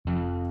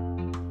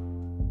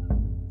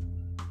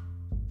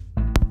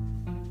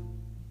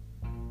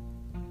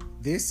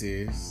This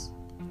is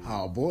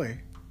Hall Boy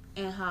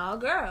and Hall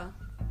Girl.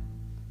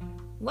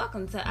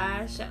 Welcome to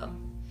our show,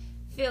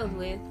 filled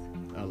with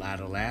a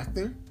lot of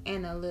laughter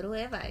and a little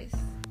advice.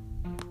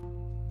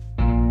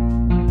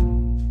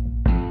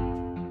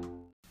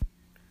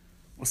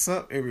 What's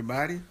up,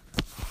 everybody?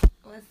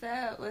 What's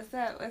up? What's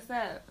up? What's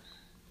up?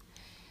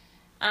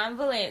 I'm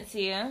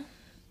Valencia.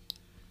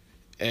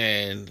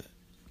 And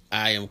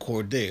I am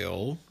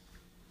Cordell.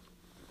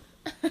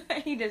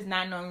 He does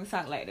not normally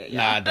talk like that,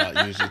 y'all. Nah, I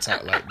don't usually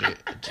talk like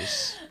that.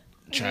 Just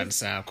trying to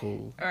sound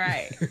cool.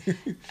 Right.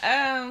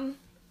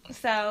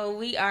 So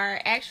we are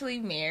actually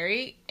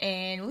married,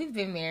 and we've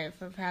been married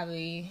for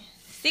probably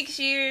 6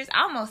 years,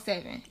 almost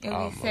 7.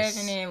 It'll be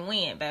 7 in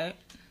when, babe?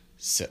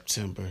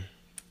 September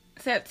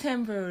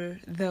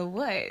the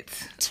what?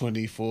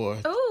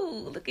 24th.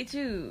 Ooh, look at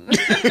you.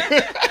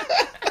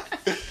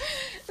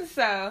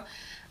 So,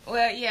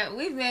 well, yeah,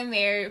 we've been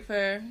married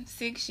for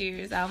 6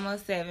 years,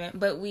 almost 7,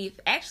 but we've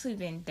actually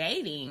been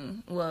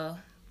dating, well,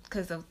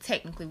 because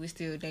technically we're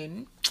still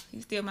dating.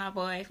 He's still my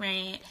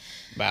boyfriend.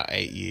 About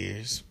 8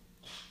 years.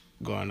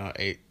 Going on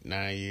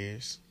 9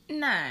 years.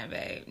 9,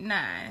 babe.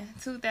 9.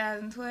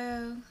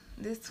 2012.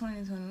 This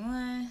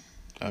 2021.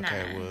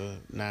 Okay, 9. well,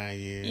 9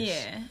 years.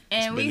 Yeah.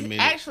 And we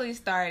actually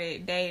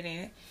started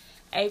dating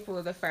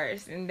April the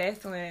 1st. And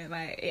that's when,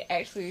 it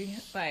actually,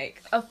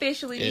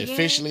 officially began. It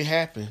officially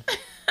happened.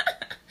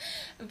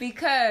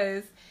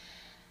 Because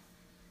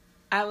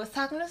I was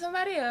talking to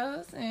somebody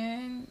else,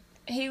 and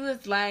he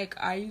was like,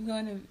 are you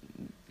going to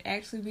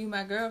actually be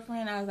my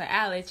girlfriend? I was like,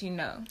 I'll let you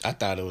know. I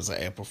thought it was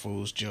an April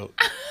Fool's joke.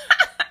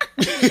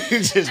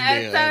 I told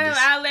him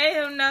I'll let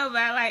him know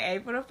by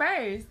April the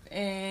 1st.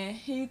 And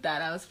he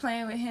thought I was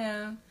playing with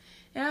him.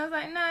 And I was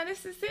like, nah,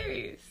 this is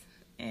serious.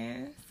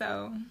 And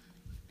so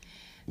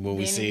when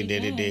we see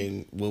that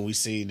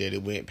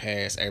it went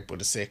past April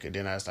the 2nd,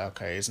 then I was like,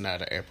 okay, it's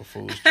not an April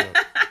Fool's joke.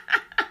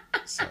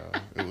 So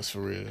it was for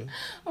real.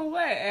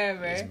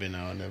 Whatever. It's been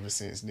on ever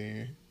since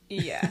then.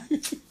 Yeah.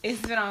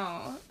 It's been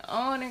on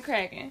and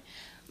cracking.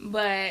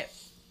 But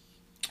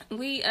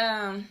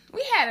I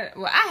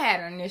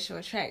had an initial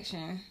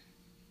attraction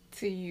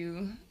to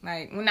you,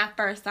 when I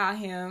first saw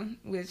him,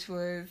 which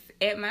was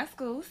at my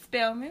school,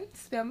 Spelman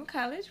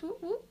College, whoop,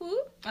 whoop,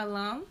 whoop,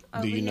 alum.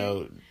 Do you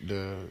know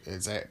the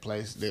exact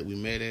place that we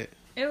met at?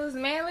 It was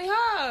Manly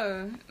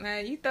Hall.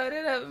 You throw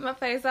that up in my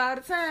face all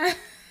the time.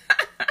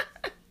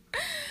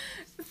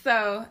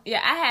 So,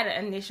 yeah, I had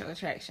an initial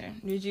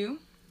attraction. Did you?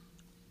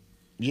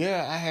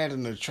 Yeah, I had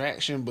an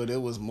attraction, but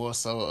it was more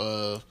so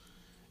of,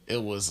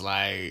 it was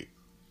I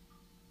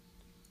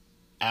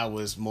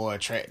was more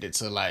attracted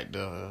to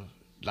the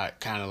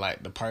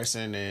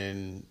person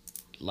and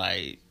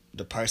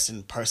the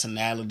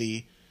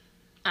personality.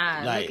 Look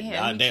at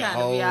him. That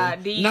whole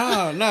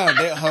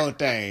that whole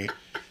thing.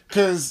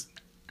 'Cause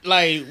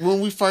when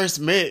we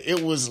first met,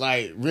 it was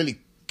really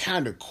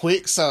kind of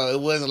quick, so it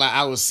wasn't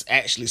I was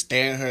actually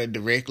staring her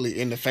directly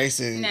in the face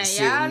and now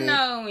y'all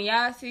know when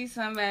y'all see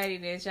somebody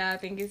that y'all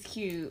think is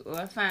cute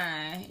or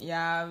fine,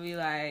 y'all be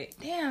like,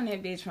 damn,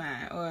 that bitch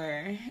fine,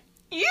 or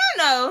you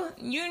know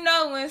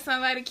when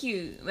somebody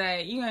cute,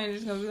 you ain't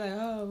just gonna be like,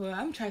 oh well,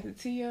 I'm attracted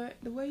to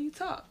the way you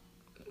talk,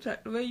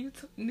 the way you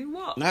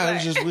walk. No,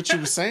 it's just what you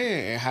were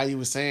saying and how you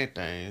were saying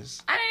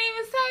things. I didn't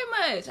even say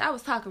much. I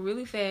was talking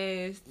really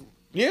fast.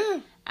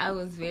 Yeah. I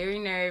was very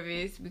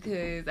nervous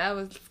because I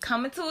was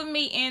coming to a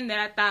meeting that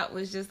I thought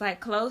was just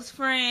close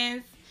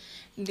friends.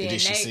 Then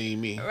did she see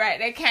me? Right,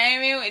 they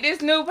came in with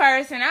this new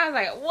person. I was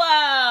like,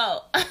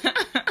 whoa.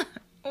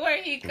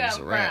 Where'd he come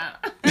from?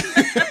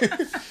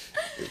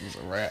 It was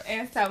a wrap.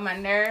 And so my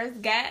nerves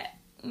got,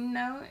 in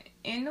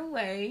the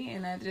way,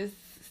 and I just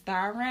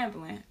started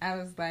rambling. I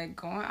was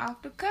going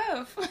off the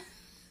cuff.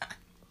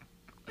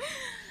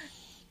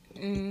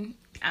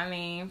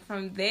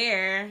 From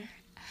there,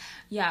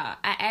 y'all,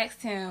 I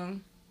asked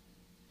him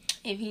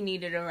if he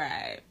needed a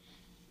ride,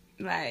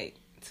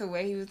 to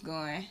where he was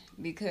going,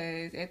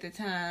 because at the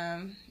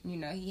time,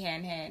 he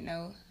hadn't had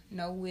no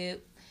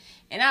whip.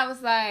 And I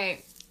was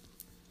like,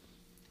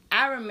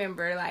 I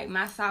remember,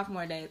 my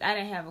sophomore days, I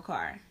didn't have a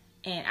car,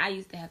 and I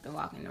used to have to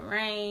walk in the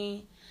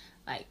rain,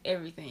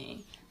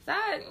 everything. So,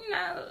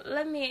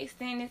 let me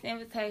extend this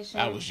invitation.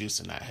 I was used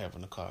to not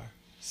having a car,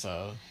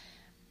 so...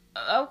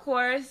 Of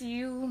course,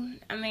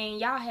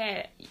 y'all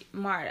had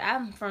Marta.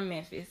 I'm from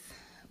Memphis.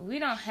 We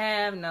don't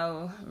have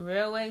no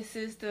railway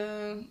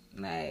system.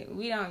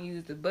 We don't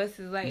use the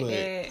buses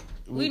that.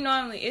 We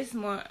normally, it's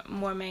more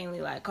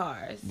mainly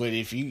cars. But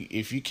if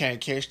you can't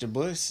catch the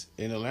bus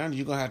in Atlanta,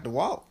 you're gonna have to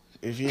walk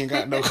if you ain't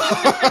got no car.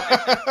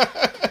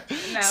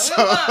 No,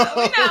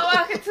 we're not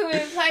walking to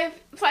any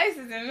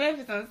places in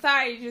Memphis. I'm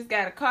sorry, you just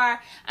got a car.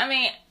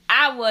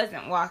 I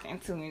wasn't walking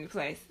to many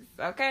places,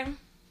 okay?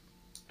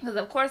 Because,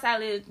 of course, I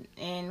lived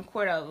in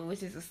Cordova,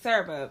 which is a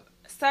suburb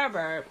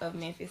of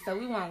Memphis, so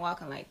we weren't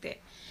walking like that.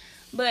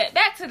 But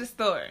back to the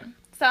story.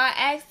 So I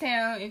asked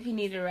him if he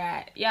needed a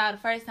ride. Y'all, the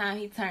first time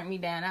he turned me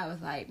down, I was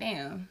like,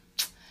 damn.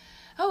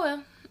 Oh,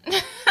 well.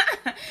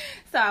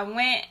 So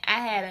I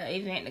had an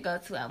event to go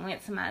to. I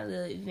went to my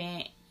little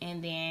event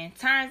And then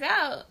turns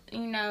out,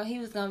 he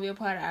was gonna be a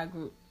part of our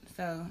group.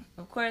 So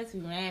of course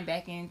we ran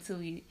back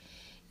into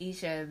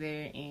each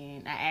other,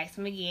 and I asked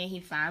him again.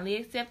 He finally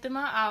accepted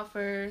my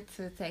offer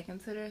to take him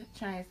to the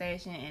train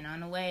station, and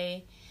on the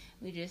way,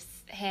 we just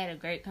had a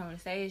great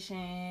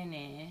conversation,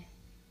 and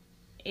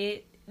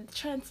it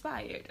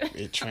transpired.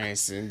 It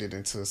transcended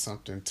into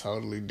something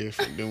totally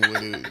different than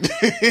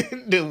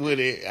what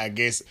it I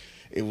guess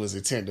it was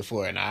intended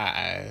for in our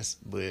eyes.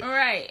 But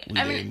right.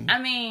 I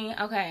mean,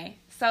 okay.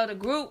 So the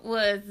group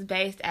was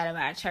based out of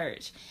our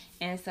church,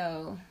 and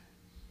so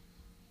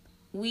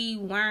we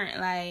weren't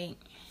like,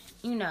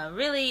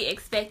 really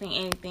expecting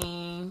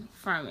anything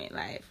from it,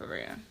 like, for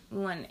real. We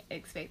weren't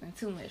expecting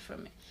too much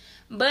from it.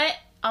 But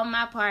on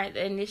my part,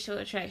 the initial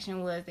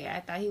attraction was that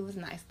I thought he was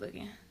nice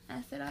looking.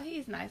 I said, oh,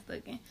 he's nice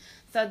looking.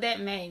 So that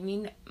made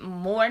me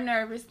more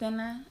nervous than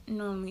I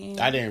normally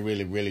am. I didn't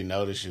really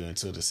notice you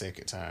until the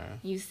second time.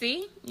 You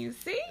see?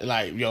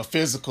 Like, your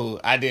physical,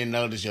 I didn't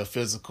notice your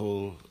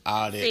physical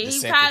all that the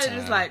second time. He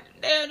probably was like,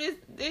 damn,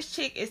 this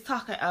chick is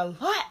talking a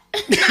lot.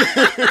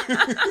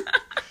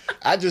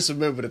 I just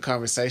remember the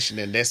conversation,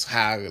 and that's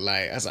how,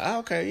 like, I was like, oh,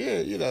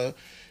 okay, yeah,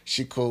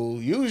 she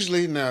cool.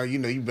 Usually, now, you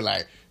be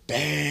like,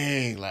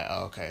 dang, like,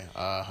 okay,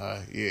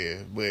 yeah.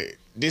 But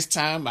this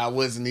time, I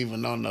wasn't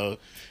even on the,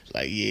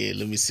 like, yeah,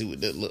 let me see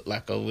what that look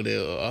like over there.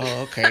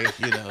 Oh, okay,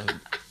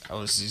 I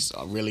was just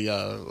really,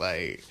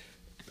 like,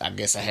 I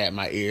guess I had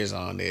my ears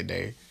on that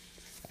day.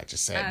 I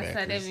just sat back.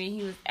 So that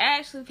means he was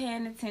actually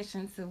paying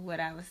attention to what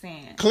I was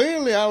saying.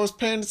 Clearly, I was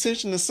paying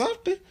attention to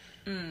something.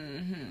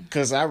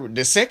 Because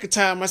the second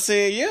time I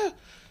said, yeah.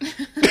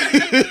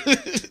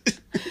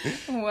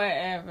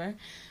 Whatever.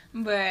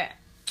 But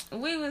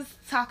we was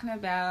talking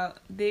about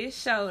this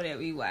show that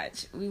we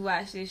watch. We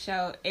watch this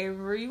show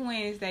every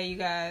Wednesday, you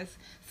guys.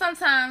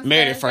 Sometimes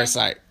Married at First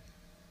Sight.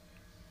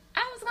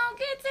 I was gonna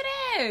get to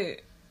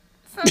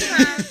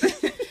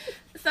that.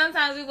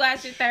 Sometimes we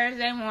watch it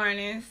Thursday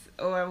mornings,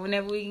 or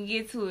whenever we can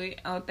get to it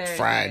on Thursday.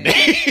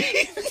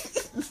 Friday.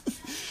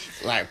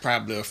 Like,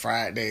 probably a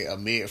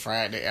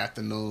mid-Friday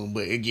afternoon,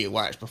 but it get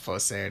watched before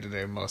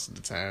Saturday most of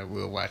the time.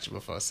 We'll watch it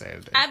before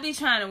Saturday. I be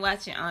trying to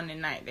watch it on the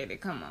night that it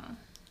come on.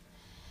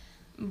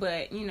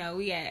 But, we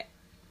got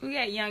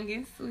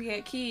youngins, we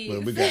got kids.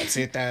 But we got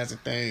 10,000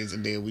 things,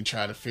 and then we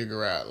try to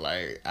figure out,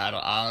 like, out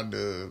of all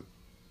the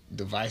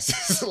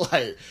devices,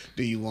 like,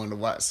 do you want to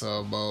watch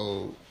some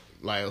old,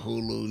 like,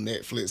 Hulu,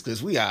 Netflix?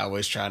 Because we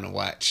always trying to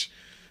watch,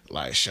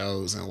 like,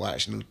 shows and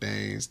watch new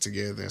things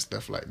together and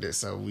stuff like that.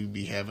 So we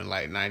be having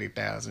like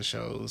 90,000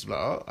 shows. Like,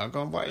 oh, I'm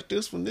gonna watch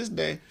this one this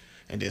day,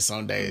 and then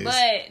some days.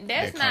 But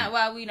that's not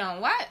why we don't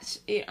watch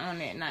it on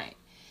that night.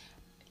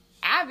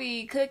 I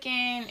be cooking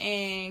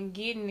and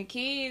getting the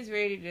kids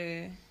ready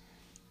to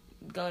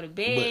go to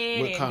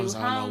bed what comes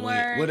and do on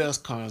homework. What else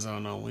comes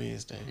on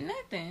Wednesday?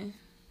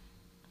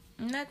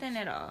 Nothing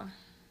at all.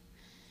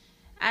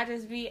 I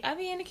be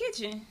in the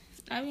kitchen.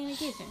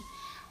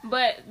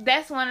 But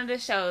that's one of the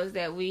shows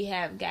that we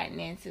have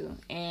gotten into,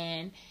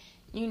 and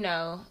we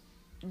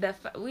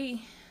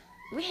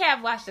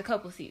have watched a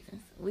couple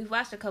seasons. We've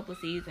watched a couple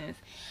seasons.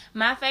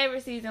 My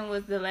favorite season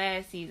was the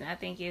last season. I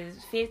think it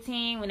was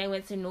 15 when they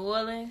went to New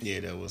Orleans.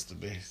 Yeah, that was the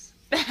best.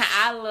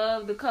 I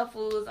love the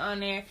couples on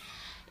there.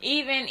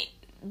 Even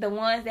the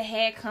ones that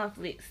had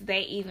conflicts,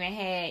 they even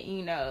had,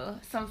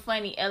 some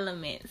funny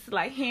elements,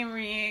 like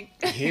Henry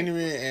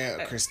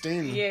and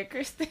Christina. Yeah,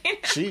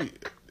 Christina.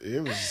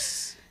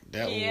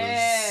 That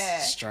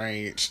was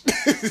strange.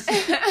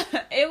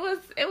 It was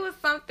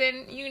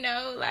something,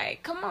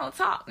 like, come on,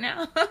 talk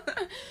now.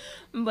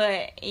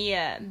 But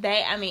yeah,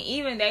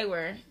 even they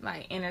were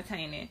like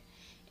entertaining.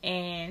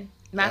 And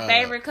my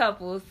favorite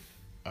couples,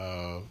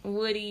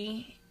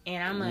 Woody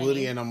and Amani.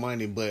 Woody and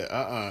Amani, but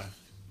at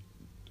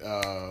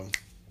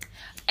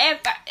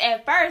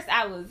first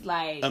I was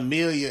like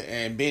Amelia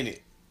and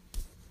Bennett.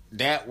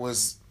 That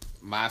was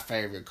my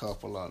favorite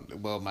couple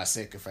my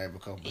second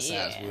favorite couple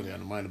besides Woody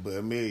and Amani, but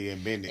Amelia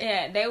and Bennett.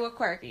 Yeah, they were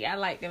quirky. I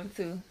liked them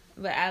too.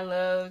 But I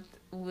loved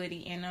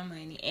Woody and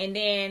Amani. And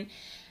then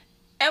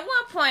at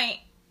one point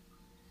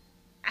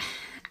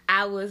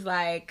I was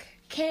like,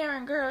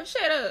 Karen, girl,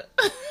 shut up.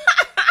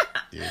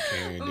 Yeah,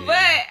 Karen did.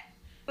 But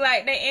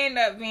like they end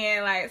up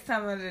being like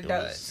some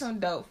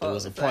dope folks. There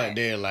was a point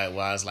there like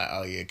where I was like,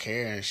 oh yeah,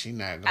 Karen, she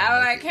not gonna. I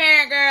was like,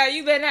 Karen, girl,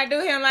 you better not do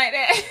him like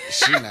that.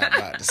 She not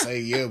about to say,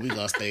 yeah, we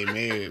gonna stay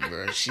married,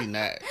 bro. She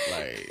not,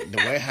 like, the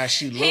way how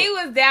she looked. He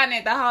was down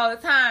it the whole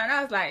time, and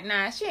I was like,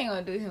 nah, she ain't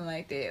gonna do him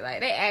like that. Like,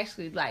 they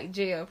actually like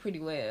jail pretty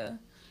well.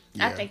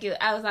 Yeah. I think it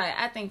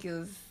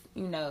was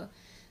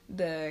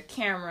the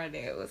camera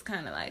that was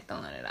kind of like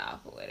throwing it off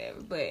or whatever,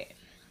 but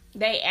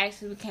they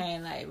actually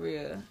became like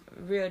real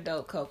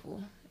dope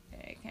couple.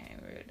 They became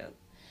real dope.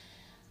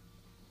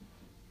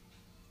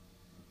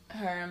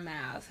 Her and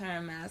Miles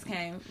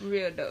came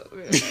real dope.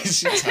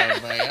 She talking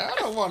about, I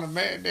don't want a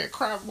man that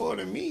cry more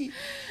than me.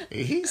 And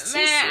he's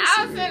man,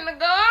 I was finna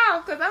go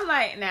off because I'm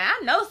like, now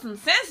I know some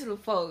sensitive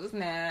folks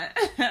now.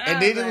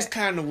 And then it was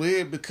kind of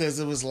weird because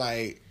it was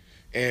like,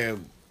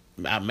 and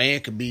a man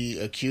could be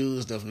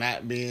accused of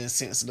not being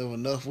sensitive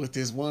enough with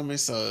his woman.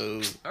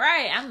 So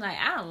right, I'm like,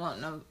 I don't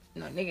want no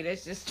nigga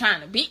that's just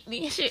trying to beat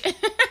me and shit.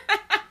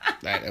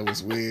 like, that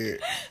was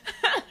weird.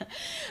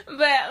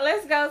 But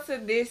let's go to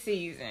this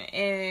season,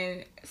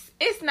 and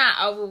it's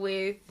not over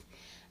with.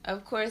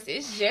 Of course,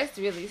 it's just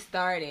really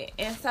started,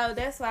 and so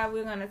that's why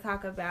we're gonna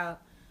talk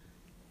about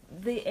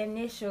the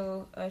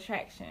initial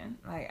attraction.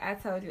 Like I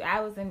told you,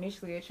 I was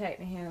initially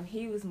attracted to him.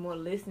 He was more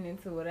listening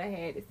to what I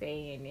had to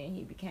say, and then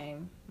he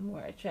became more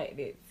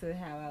attracted to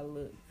how I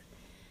looked.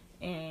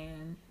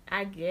 And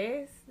I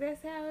guess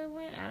that's how it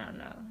went. I don't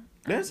know.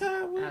 That's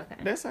how it went.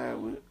 Okay. That's how it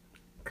went.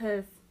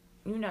 Cause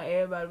you know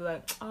everybody be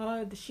like,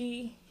 oh,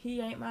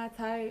 he ain't my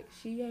type.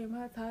 She ain't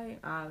my type.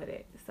 All of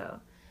that. So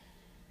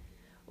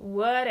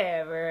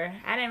whatever.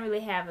 I didn't really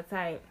have a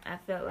type. I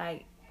felt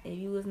like if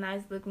you was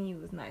nice looking, you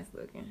was nice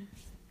looking.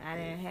 I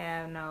didn't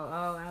have no,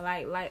 I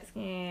like light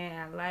skin,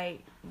 I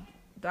like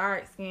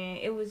dark skin.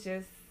 It was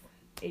just,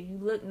 if you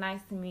look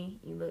nice to me,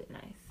 you look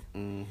nice.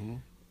 Mm-hmm.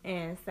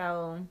 And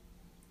so,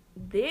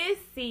 this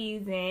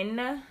season,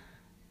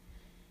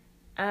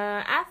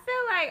 I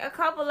feel like a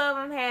couple of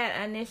them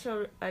had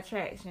initial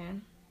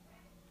attraction.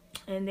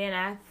 And then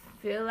I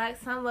feel like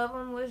some of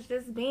them was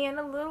just being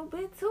a little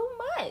bit too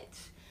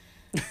much.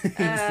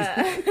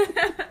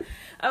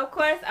 Of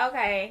course,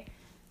 okay.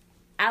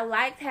 I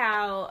liked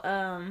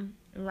how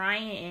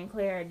Ryan and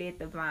Claire did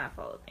the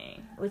blindfold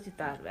thing. What you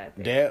thought about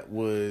that? That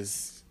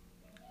was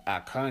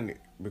iconic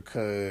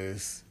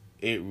because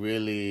it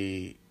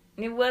really...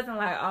 It wasn't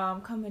like, oh,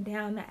 I'm coming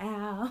down the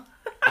aisle.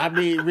 I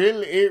mean,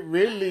 it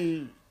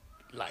really,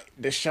 like,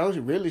 the show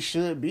really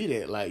should be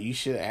that. Like, you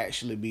should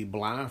actually be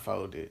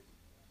blindfolded.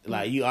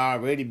 Like, you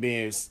already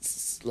being,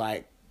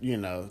 like, you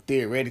know,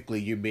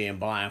 theoretically, you're being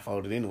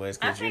blindfolded anyways.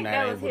 I think you're not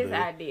that was his to...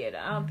 idea, though.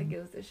 I don't think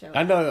it was the show.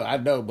 I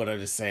know, but I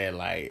just said,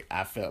 like,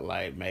 I felt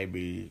like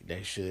maybe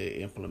they should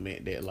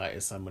implement that, like,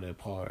 in some of their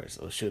parts,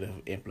 or should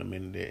have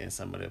implemented it in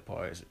some of their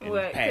parts in the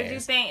past. Could you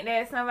think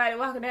that somebody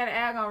walking down the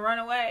aisle gonna run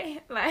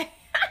away? Like,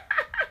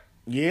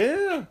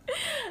 yeah.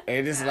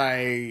 And it's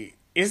like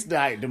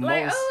the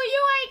like, most... oh,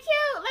 you ain't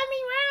cute.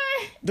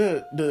 Let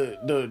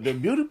me run. The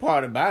beauty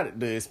part about it,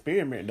 the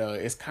experiment, though,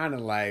 it's kind of,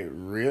 like,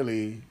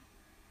 really...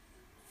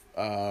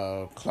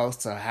 close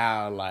to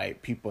how,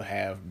 like, people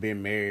have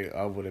been married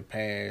over the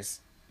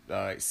past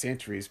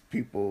centuries.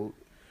 People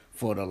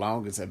for the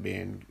longest have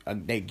been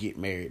they get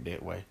married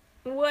that way.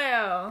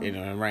 Well, You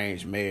know,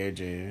 arranged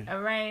marriage,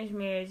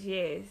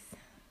 yes.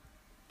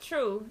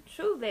 True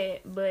that,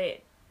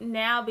 but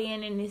now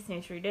being in this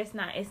century, it's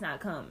not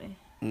coming.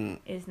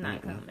 It's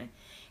not coming.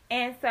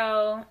 And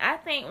so I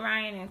think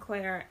Ryan and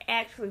Claire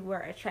actually were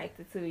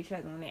attracted to each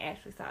other when they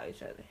actually saw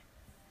each other.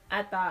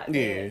 I thought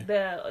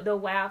that the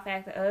wow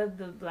factor of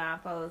the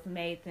blindfolds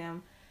made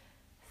them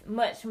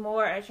much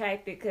more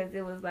attracted, because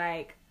it was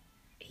like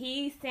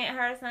he sent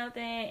her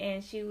something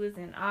and she was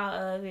in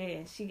awe of it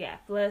and she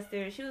got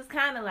flustered. She was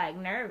kind of like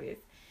nervous.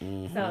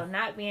 Mm-hmm. So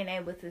not being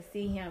able to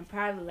see him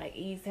probably like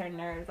eased her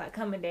nerves, like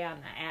coming down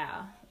the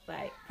aisle,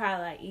 like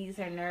probably like ease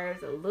her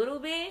nerves a little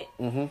bit.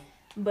 Mm-hmm.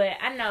 But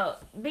I know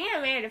being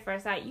married at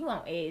first sight, you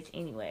on edge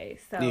anyway.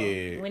 So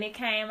when it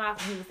came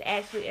off, he was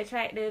actually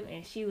attractive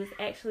and she was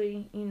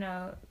actually, you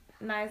know,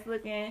 nice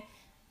looking,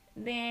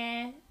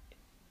 then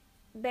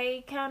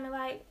they kind of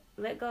like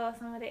let go of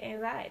some of the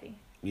anxiety.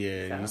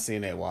 Yeah, so. You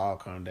seen that wall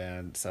come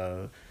down.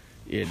 So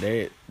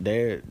yeah,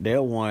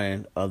 they're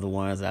one of the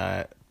ones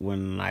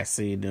when I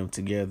see them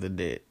together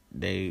that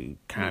they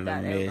kind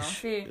of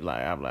mesh.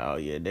 Like I'm like, oh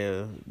yeah,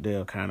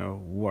 they'll kind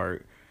of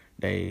work.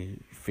 They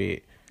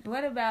fit.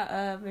 What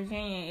about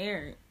Virginia and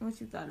Eric? What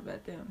you thought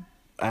about them?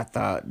 I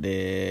thought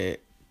that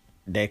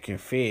they can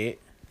fit,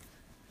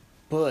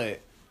 but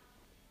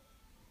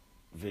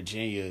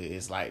Virginia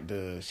is like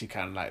she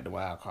kind of like the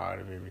wild card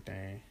of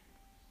everything.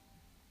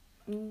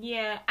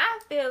 Yeah, I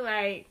feel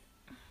like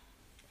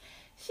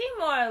she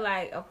more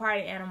like a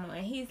party animal,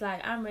 and he's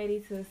like, I'm ready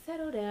to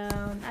settle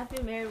down. I've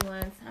been married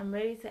once. I'm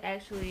ready to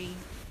actually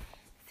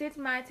sit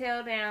my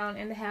tail down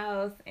in the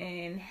house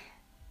and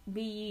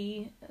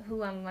be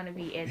who I'm gonna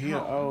be at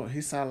home.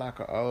 He sound like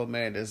an old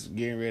man that's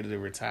getting ready to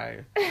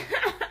retire.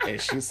 And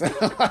she sound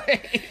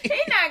like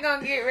he's not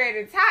gonna get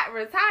ready to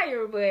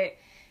retire, but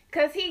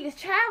cause he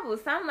travels.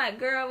 So I'm like,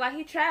 girl, while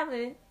he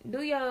traveling,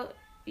 do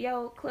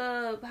your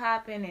club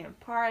hopping and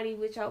party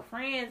with your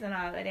friends and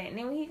all of that. And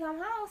then when he come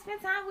home,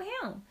 spend time with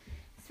him.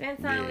 Spend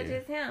time with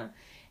just him.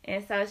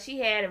 And so she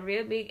had a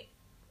real big,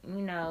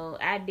 you know,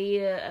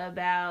 idea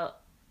about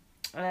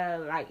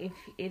like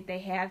if they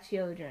have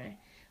children.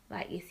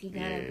 Like, is he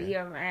gonna be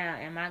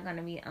around? Am I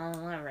gonna be on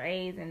one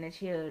raising the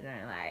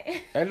children?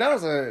 Like, and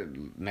those are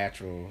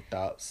natural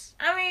thoughts.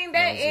 I mean,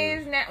 that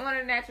is one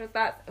of the natural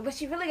thoughts. But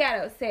she really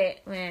got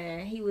upset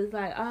when he was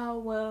like, "Oh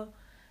well,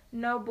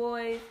 no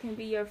boys can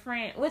be your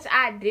friend," which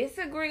I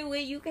disagree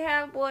with. You can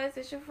have boys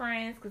as your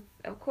friends, because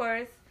of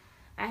course,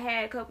 I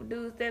had a couple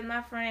dudes that's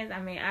my friends.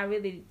 I mean, I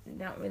really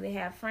don't really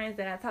have friends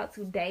that I talk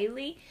to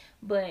daily,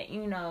 but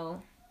you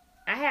know,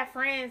 I have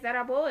friends that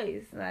are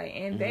boys, like,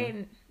 and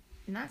they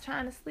not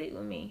trying to sleep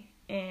with me.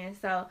 And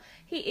so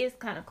he is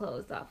kind of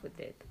closed off with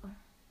it, though.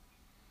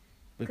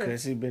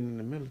 Because he been in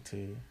the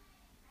military.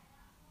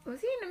 Was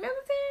he in the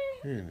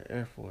military? He in the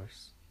Air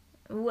Force.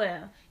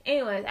 Well,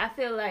 anyways, I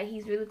feel like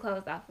he's really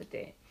closed off with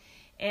it.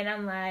 And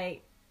I'm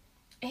like,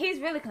 he's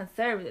really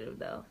conservative,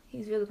 though.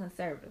 He's really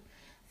conservative.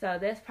 So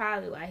that's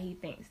probably why he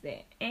thinks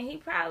that. And he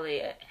probably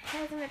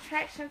has an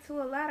attraction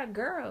to a lot of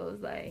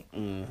girls. Like,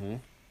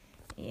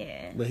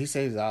 yeah. But he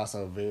says he's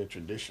also very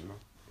traditional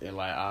in,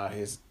 like, all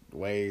his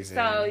ways.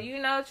 So,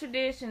 you know,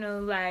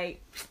 traditional,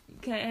 like, you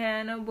can't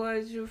have no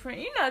boys with your friend.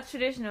 You know,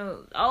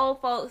 traditional,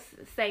 old folks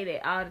say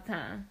that all the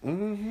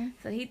time.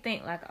 So he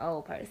think like an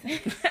old person.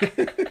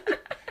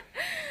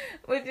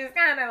 Which is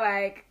kind of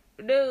like,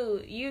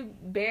 dude, you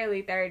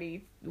barely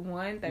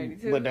 31,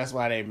 32. But that's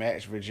why they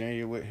matched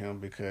Virginia with him,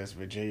 because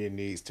Virginia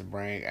needs to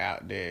bring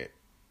out that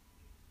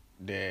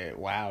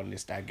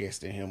wildness, I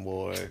guess, in him,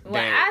 or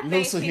that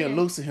loosen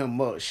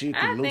him up. She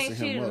can loosen him up. I think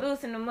she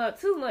loosened him up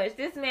too much.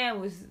 This man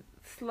was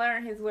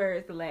slurring his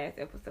words the last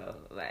episode,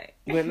 like.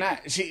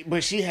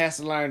 But she has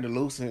to learn to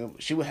loosen him.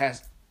 She would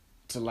have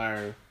to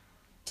learn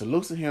to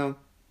loosen him,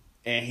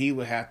 and he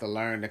would have to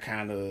learn to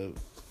kind of,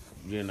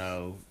 you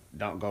know,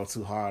 don't go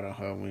too hard on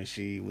her when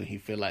he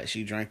feel like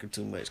she drinking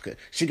too much. Cause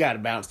she got to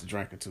balance the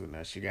drinking too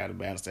now. She got to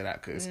balance that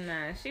out. Cause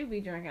she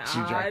be drinking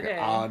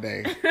all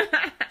day.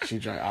 She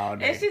drank all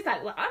day. And she's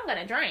like, well, I'm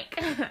gonna drink.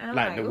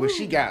 Like when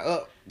she got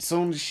up, as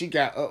soon as she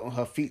got up and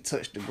her feet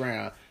touched the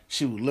ground,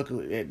 she was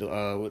looking at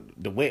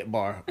the wet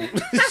bar.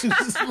 She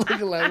was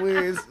looking like,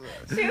 where's?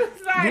 She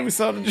was like, give me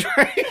something to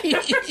drink.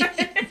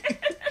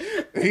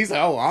 He's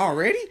like, oh,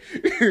 already?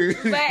 But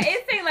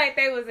it seemed like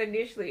they was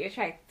initially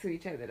attracted to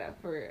each other, though,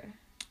 for real.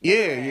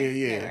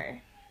 Yeah.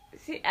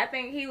 I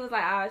think he was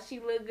like, oh, she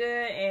look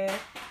good, and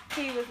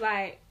he was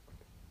like,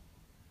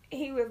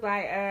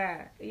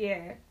 yeah.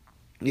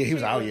 Yeah, he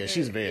was like, oh yeah,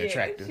 she's very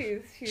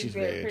attractive. She's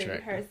very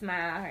attractive. Her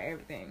smile, her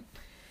everything.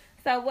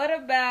 So what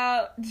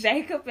about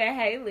Jacob and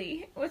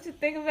Haley? What you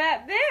think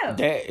about them?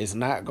 That is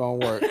not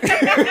gonna work.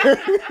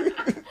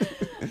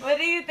 Well,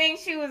 do you think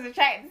she was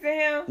attracted to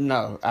him?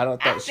 No, I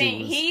don't think she was. I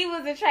think he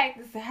was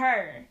attracted to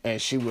her.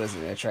 And she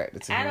wasn't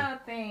attracted to him. I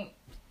don't think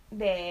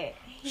that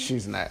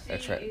she's not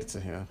attracted to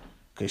him.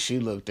 Because she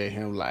looked at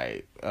him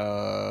like,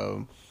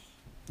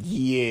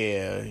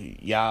 yeah,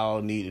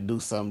 y'all need to do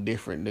something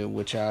different than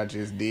what y'all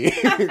just did.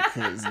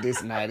 Because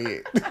this not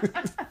it.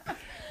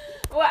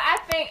 Well, I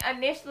think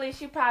initially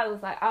she probably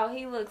was like, oh,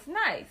 he looks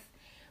nice.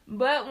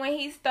 But when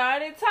he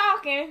started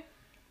talking,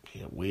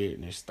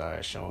 weirdness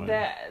started showing.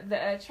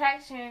 The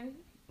attraction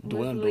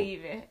was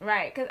leaving.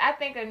 Right. Because I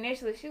think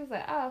initially she was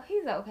like, oh,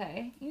 he's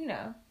okay. You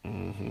know.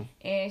 Mm-hmm.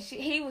 And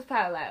he was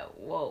probably like,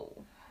 whoa.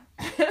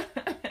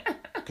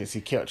 Because he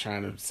kept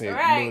trying to say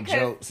little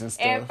jokes and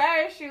stuff. At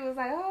first she was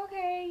like, oh,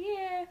 okay,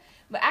 yeah.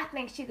 But I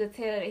think she could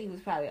tell that he was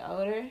probably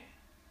older.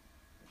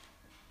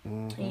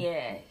 Mm-hmm.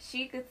 Yeah.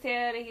 She could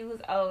tell that he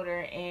was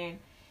older. And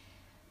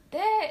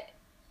that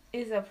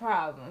is a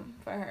problem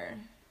for her.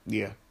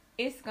 Yeah.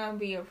 It's going to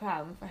be a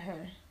problem for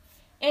her.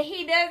 And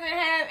he doesn't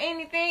have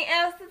anything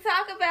else to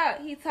talk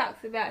about. He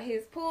talks about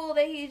his pool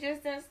that he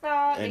just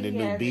installed. And the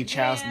new beach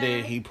house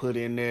that he put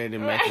in there to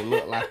make it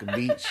look like a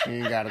beach. He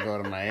ain't got to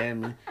go to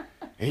Miami.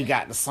 And he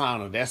got the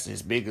sauna. That's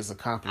his biggest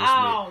accomplishment.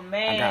 Oh,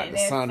 man. I got the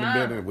sauna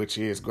building, which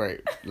is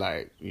great.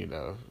 Like, you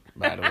know,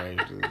 by the way,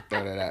 just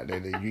throw that out there.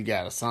 That you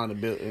got a sauna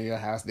built in your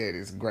house. That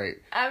is great.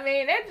 I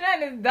mean, that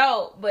joint is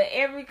dope. But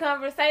every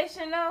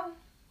conversation, though.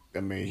 I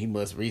mean, he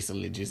must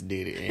recently just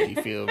did it, and he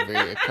feels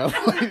very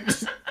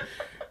accomplished.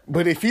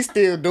 But if he's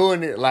still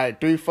doing it like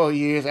 3-4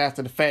 years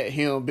after the fact,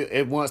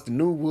 once the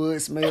new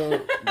wood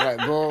smell like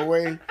go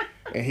away,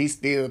 and he's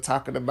still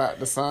talking about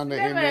the sauna in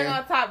there. That man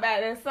gonna talk about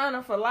that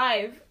sauna for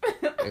life.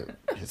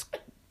 His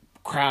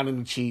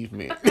crowning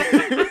achievement. But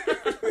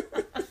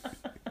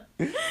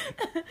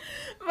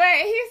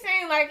he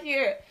seemed like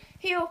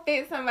he'll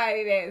fit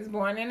somebody that's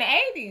born in the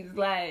 80s.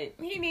 Like,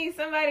 he needs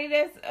somebody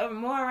that's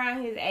more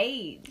around his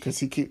age. Because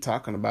he keep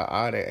talking about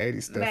all that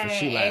 80s stuff. Man, and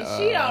she like,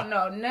 she don't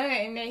know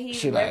nothing that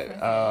he's referencing.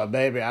 Like,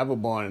 baby, I was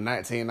born in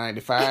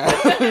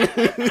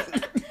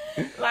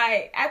 1995.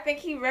 Like, I think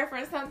he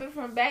referenced something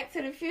from Back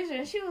to the Future.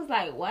 And she was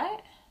like,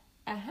 what?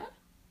 Uh-huh.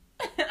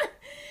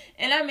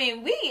 And I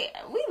mean, we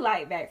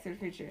like Back to the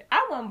Future.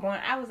 I wasn't born.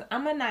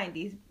 I'm a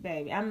 90s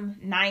baby. I'm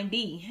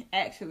 90,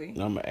 actually.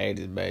 I'm an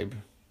 80s baby.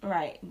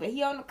 Right, but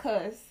he on the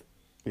cusp.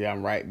 Yeah,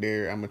 I'm right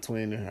there. I'm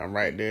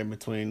right there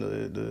between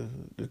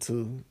the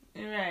two.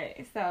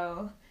 Right,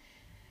 so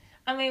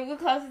I mean, we're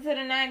closer to the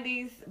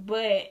 90s,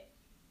 but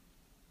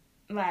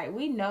like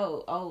we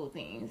know old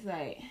things.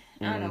 Like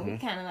I don't know, we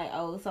kind of like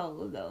old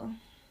souls though.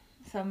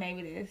 So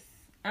maybe this,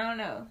 I don't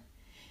know.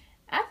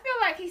 I feel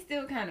like he's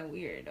still kind of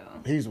weird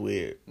though. He's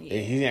weird, and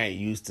he ain't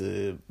used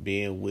to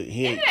being with.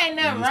 He ain't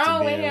nothing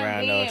wrong with him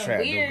being an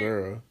attractive weird.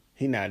 Girl.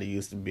 He not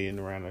used to being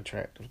around an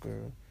attractive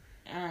girl.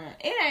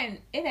 It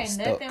ain't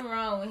nothing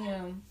wrong with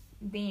him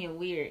being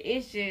weird.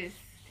 It's just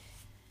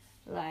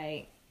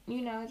like,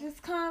 you know,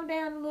 just calm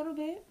down a little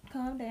bit.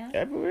 Calm down.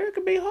 It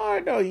could be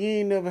hard though. You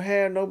ain't never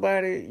had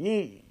nobody. You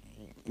ain't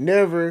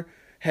never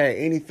had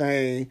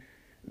anything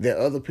that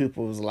other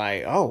people was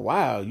like, oh,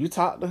 wow, you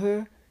talked to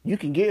her? You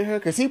can get her?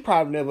 Because he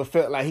probably never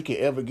felt like he could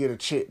ever get a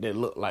chick that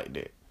looked like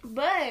that.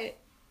 But,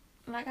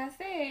 like I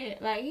said,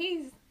 like,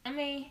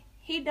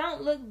 he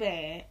don't look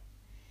bad.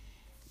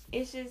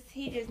 It's just,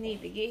 he just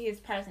needs to get his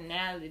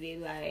personality,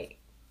 like,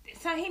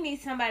 so he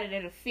needs somebody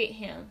that'll fit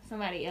him.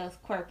 Somebody else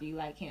quirky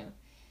like him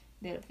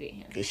that'll fit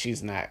him. Because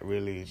she's not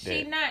really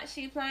that.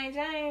 She's plain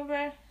Jane,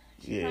 bruh.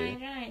 She's plain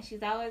Jane.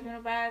 She's always been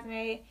a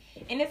bridesmaid.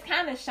 And it's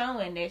kind of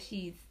showing that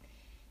she's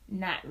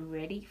not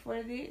ready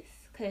for this.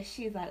 Because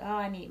she's like, oh,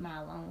 I need my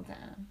alone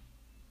time.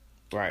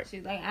 Right.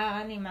 She's like, oh,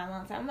 I need my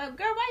alone time. I'm like,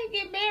 girl, why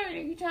you get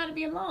married if you trying to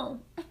be alone?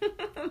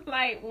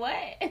 Like, what?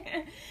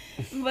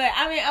 But,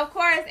 I mean, of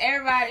course,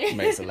 everybody...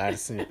 Makes a lot of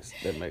sense.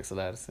 That makes a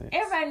lot of sense.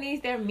 Everybody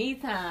needs their me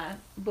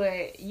time.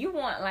 But you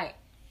want, like,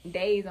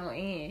 days on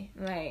end.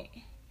 Like...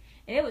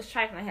 And it was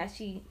trifling how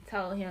she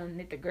told him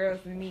that the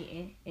girls were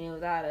meeting and it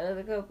was all the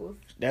other couples.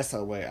 That's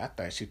her way. I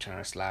think she trying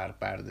to slide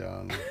up out of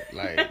there.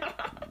 Like...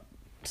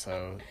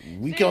 So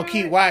we gonna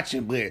keep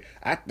watching, but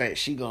I think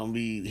he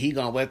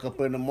gonna wake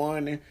up in the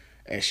morning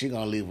and she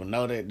gonna leave a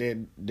note at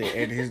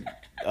his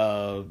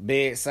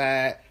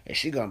bedside and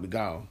she gonna be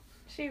gone.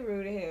 She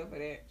rude as hell for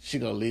that. She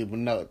gonna leave a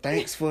note.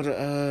 Thanks for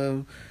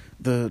the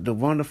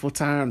wonderful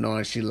time.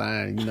 No, she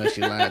lying. You know she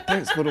lying.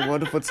 Thanks for the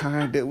wonderful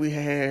time that we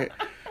had.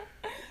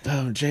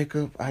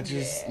 Jacob, I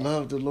just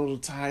loved the little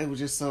time. It was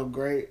just so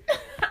great.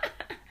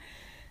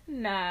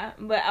 Nah,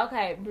 but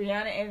okay,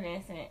 Brianna and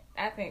Vincent,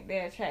 I think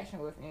their attraction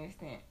was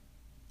instant.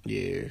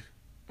 Yeah.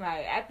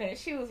 Like, I think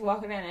she was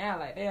walking down the aisle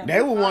like that.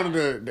 They were one of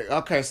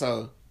okay,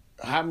 so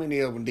how many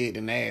of them did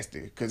the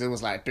nasty? Because it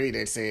was like 3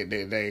 that said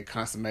that they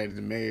consummated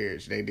the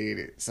marriage. They did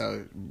it.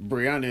 So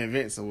Brianna and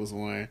Vincent was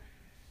one.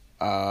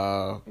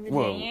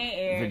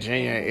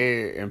 Virginia and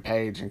Eric and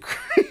Paige and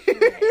Chris.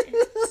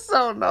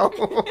 So no.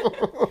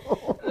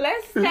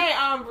 Let's stay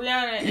on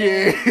Brianna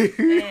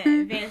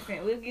and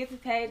Vincent. We'll get to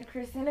Paige and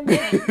Chris in a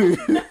minute.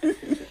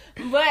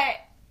 But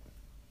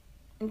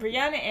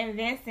Brianna and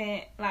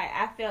Vincent, like,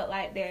 I felt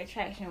like their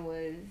attraction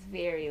was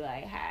very,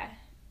 like, high.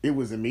 It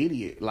was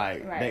immediate.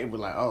 Like, They were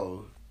like,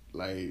 oh,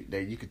 like,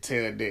 that you could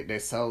tell that their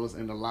souls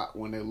in the lock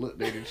when they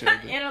looked at each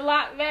other. In a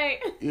lock, babe.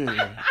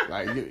 Yeah.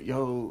 Like,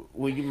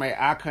 when you made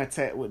eye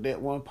contact with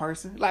that one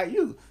person, like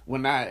you,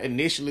 when I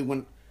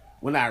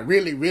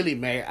really, really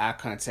made eye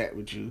contact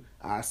with you,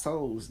 our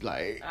souls,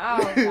 like...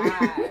 Oh,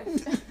 gosh.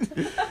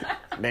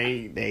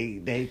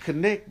 they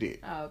connected.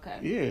 Oh, okay.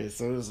 Yeah,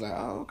 so it was like,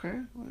 oh,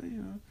 okay. Well, you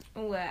know.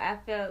 Well, I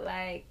felt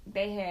like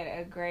they had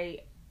a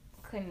great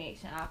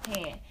connection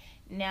offhand.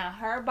 Now,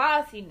 her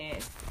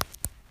bossiness...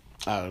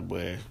 Oh,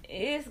 boy.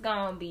 It's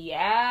gonna be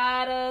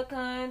out of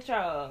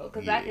control.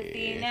 Because I can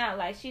see it now.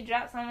 Like, she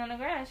dropped something on the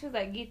ground. She was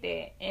like, get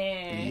that.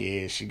 And...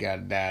 Yeah, she got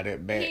to dial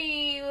that back.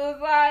 He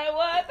was like,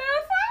 what the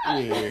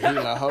fuck? Yeah, he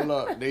was like, hold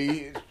up.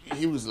 He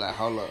was like,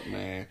 hold up,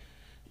 man.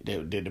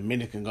 The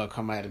Dominican gonna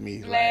come out of me.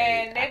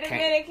 Man, like, the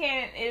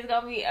Dominican is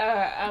gonna be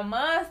a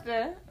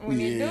monster when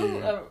it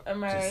do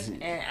emerge.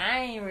 And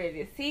I ain't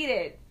ready to see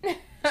that.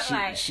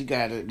 Like, she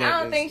got it.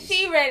 I don't think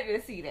she ready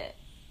to see that.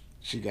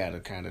 She got to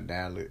kind of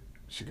dial it.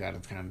 She got to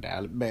kind of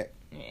dial it back.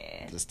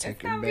 Yeah. Just take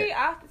it's gonna be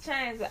off the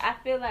chains, but I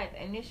feel like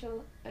the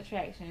initial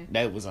attraction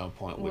that was on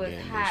point with was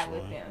high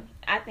with them.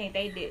 I think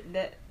they did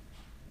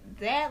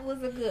that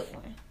was a good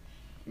one.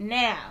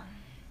 Now,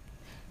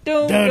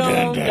 dun, dun,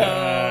 dun, dun.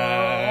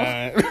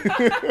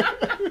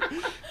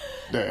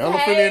 The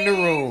elephant in the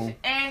room.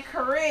 And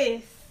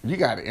Chris. You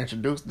got to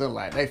introduce them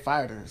like they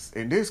fighters.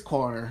 In this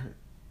corner,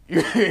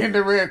 in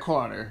the red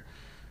corner,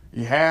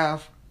 you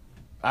have,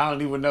 I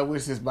don't even know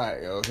what's his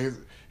bio.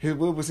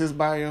 What was his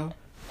bio?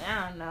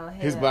 I don't know.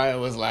 His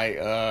bio was like,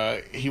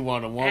 he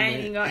want a woman. I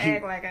ain't even gonna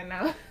act like I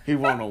know. He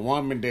want a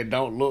woman that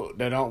don't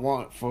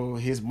want for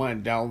his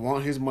money, don't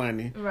want his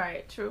money.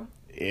 Right, true.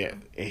 Yeah,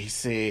 and he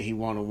said he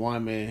want a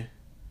woman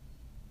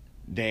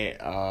that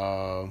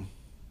can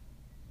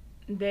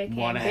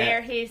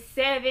bear his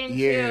 7 children.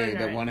 Yeah,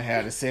 that want to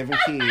have the 7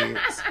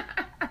 kids.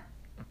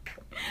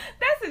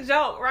 That's a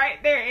joke right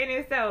there in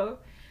itself.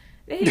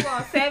 That he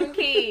wants 7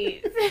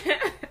 kids.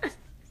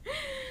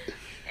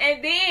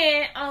 And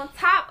then, on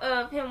top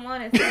of him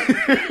wanting 7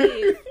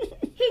 kids,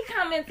 he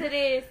come into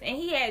this and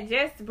he had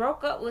just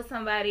broke up with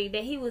somebody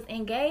that he was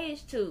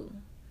engaged to.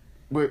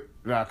 But,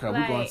 we're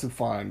going too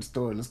far in the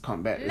story. Let's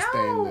come back to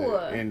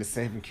stay in the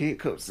 7 kid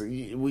cups. So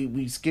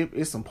we skip,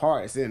 it's some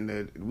parts in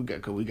the, we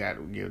got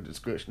to give a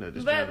description of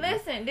this. But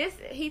listen,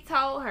 he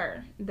told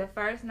her the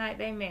first night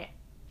they met,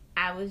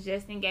 I was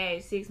just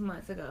engaged 6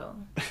 months ago.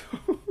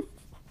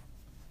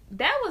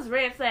 That was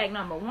red flag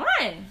number 1.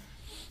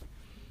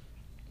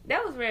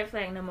 That was red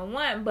flag number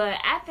 1. But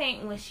I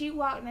think when she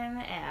walked down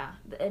the aisle,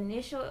 the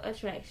initial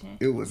attraction,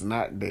 it was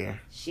not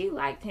there. She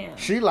liked him.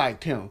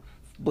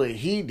 But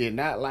he did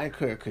not like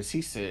her because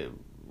he said...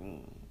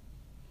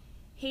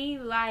 He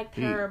liked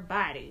her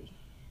body.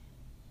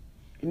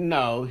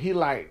 No, he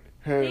liked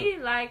her... He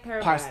liked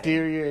her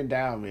posterior body.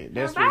 Endowment.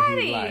 That's her what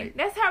body. he liked.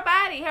 That's her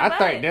body. Her butt.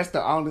 think that's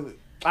the only...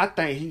 I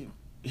think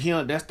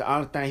that's the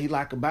only thing he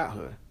liked about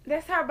her.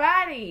 That's her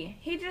body.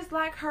 He just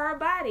like her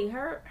body,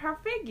 her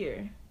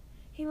figure.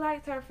 He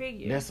liked her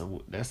figure. That's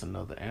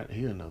another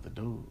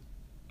dude.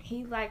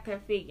 He liked her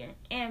figure.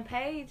 And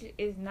Paige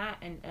is not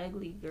an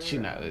ugly girl. She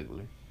not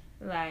ugly.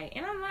 Like,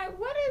 and I'm like,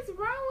 what is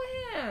wrong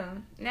with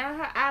him? Now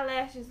her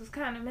eyelashes was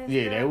kind of messed up.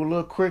 Yeah, they were a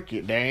little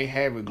crooked. They ain't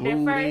have it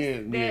glued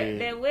in.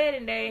 That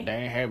wedding day. They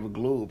ain't have it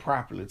glued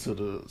properly to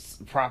the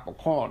proper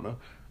corner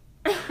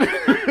of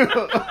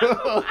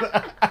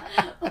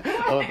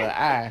the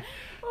eye.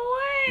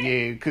 What?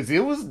 Yeah, because they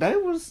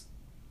was.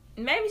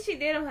 Maybe she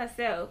did them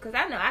herself, because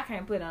I know I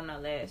can't put on no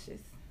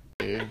lashes.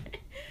 Yeah.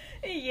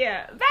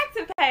 Yeah. Back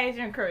to Paige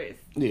and Chris.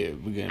 Yeah,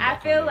 we getting I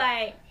back feel on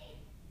that.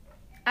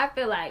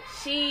 like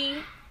she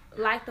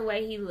liked the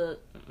way he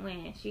looked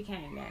when she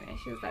came down and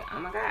she was like, oh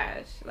my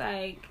gosh,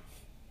 like,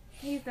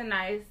 he's a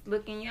nice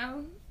looking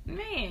young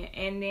man.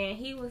 And then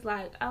he was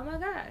like, oh my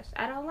gosh,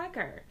 I don't like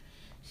her.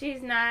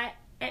 She's not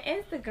an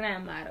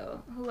Instagram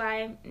model who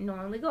I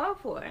normally go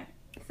for.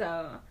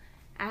 So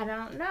I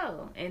don't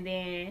know. And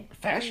then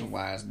Fashion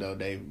wise though,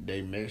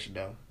 they meshed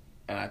though.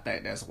 And I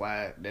think that's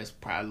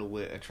probably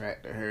what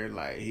attracted her.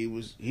 Like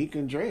he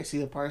can dress.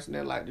 He a person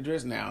that like to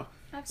dress now.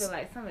 I feel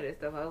like some of this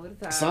stuff over the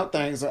top. Some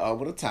things are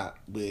over the top,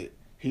 but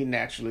he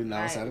naturally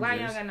knows how to why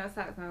dress. Why you don't got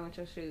no socks on with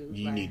your shoes?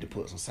 You need to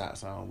put some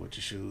socks on with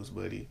your shoes,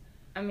 buddy.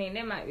 I mean,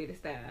 that might be the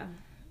style.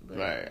 But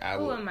right.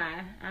 who am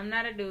I? I'm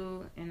not a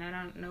dude, and I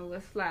don't know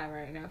what's fly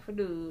right now for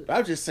dudes. I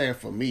was just saying,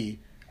 for me,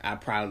 I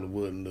probably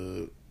wouldn't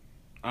have.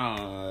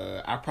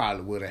 I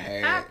probably would have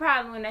had. I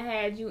probably wouldn't have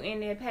had you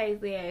in that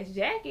paisley ass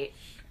jacket.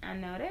 I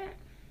know that.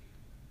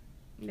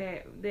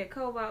 That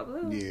cobalt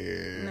blue.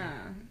 Yeah.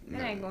 Nah,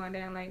 that ain't going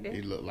down like that.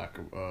 He looked like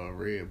a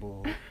Red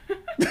Bull.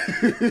 That's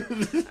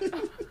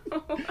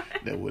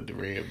what the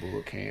Red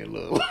Bull can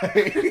look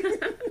like.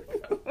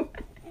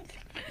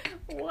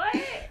 What?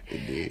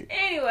 It did.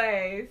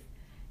 Anyways,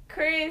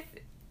 Chris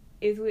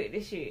is with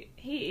the shit.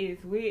 He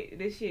is with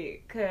the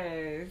shit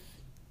because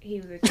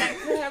he was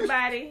attracted to her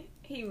body.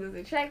 He was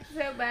attracted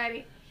to her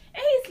body.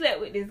 And he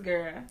slept with this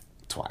girl.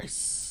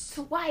 Twice.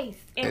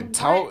 And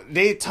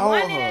they told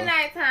one her. One in the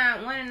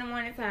nighttime, one in the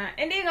morning time.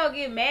 And they gonna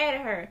get mad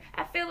at her.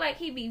 I feel like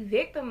he be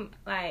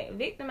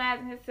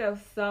victimizing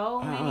himself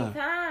so many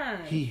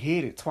times. He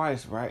hit it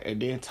twice, right?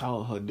 And then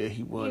told her that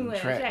he wasn't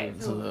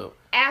attracted to her.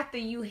 After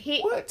you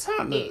hit what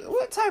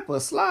type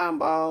of slime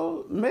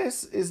ball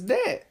mess is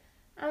that?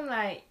 I'm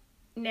like,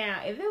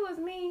 now, if it was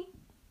me,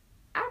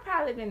 I'd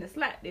probably been to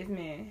slap this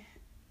man.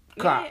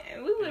 Man,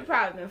 we would have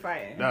probably been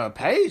fighting.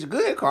 Paige,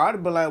 good, Carter,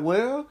 but like,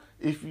 well,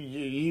 if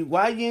you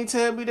why you didn't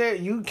tell me that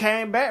you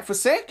came back for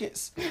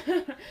seconds?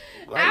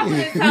 I would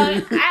have told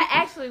him. I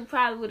actually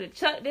probably would have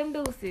chucked them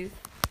deuces.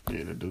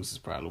 Yeah, the deuces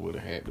probably would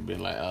have had to be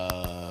like,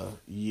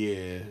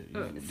 yeah.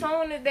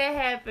 Soon as that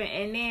happened,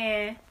 and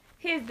then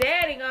his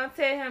daddy gonna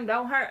tell him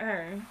don't hurt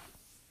her.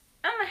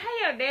 I'm like,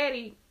 how your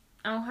daddy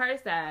on her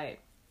side?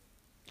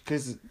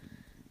 Cause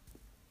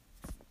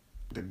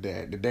the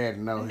dad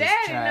know his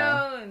daddy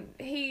child. Know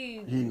he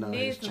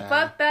did some child.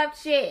 fucked up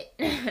shit.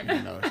 He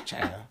know his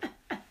child.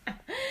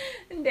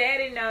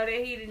 Daddy know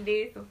that he done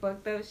did some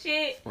fucked up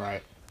shit.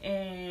 Right.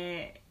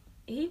 And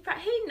he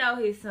know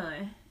his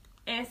son.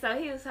 And so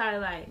he was probably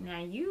like,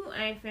 now you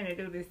ain't finna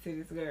do this to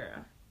this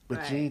girl. But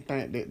like, you ain't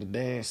think that the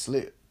dad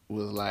slip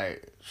was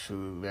like,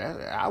 shoot,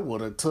 I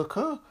would have took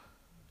her.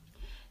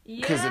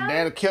 Because the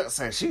dad kept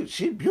saying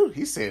she beautiful.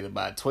 He said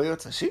about 12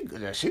 times.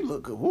 She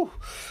look good. Woo.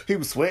 He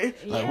was sweating.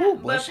 Yeah, like, woo,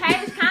 but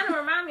Paige kind of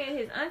remind me of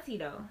his auntie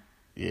though.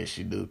 Yeah,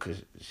 she do,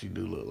 because she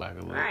do look like a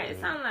little. Right,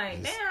 so I'm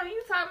like, damn,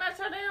 you talking about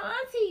your damn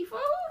auntie, fool?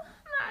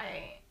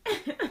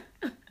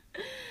 Like,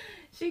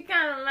 she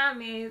kind of remind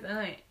me of his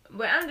aunt.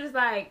 But I'm just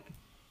like,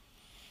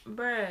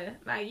 bruh,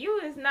 like, you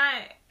is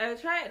not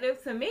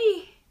attractive to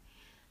me.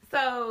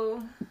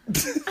 So,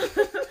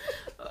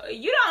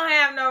 you don't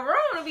have no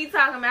room to be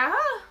talking about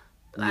her.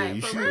 Like, yeah,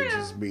 you for should real.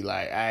 just be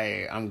like,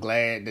 hey, I'm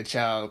glad that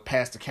y'all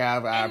passed the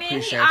Calvary. I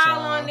appreciate y'all.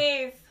 y'all. On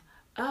this,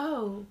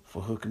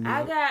 for hooking me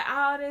I up. got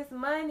all this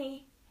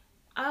money.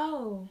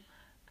 Oh,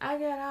 I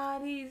got all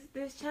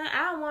this China.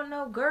 I don't want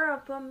no girl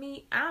from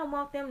me. I don't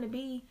want them to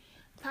be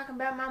talking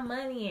about my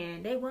money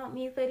and they want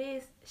me for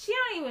this. She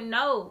don't even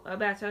know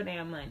about your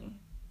damn money.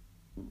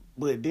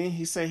 But then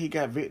he said he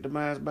got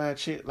victimized by a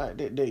chick like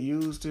that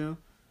used him.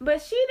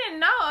 But she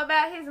didn't know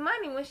about his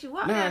money when she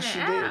walked down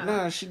the aisle.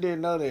 Nah, she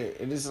didn't know that.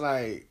 And it's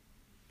like,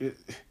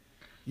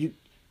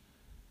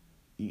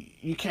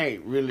 you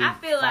can't really. I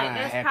feel like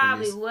that's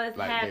probably what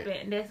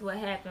happened. That's what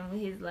happened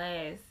with his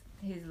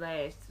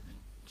last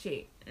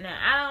chick. Now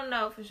I don't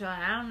know for sure.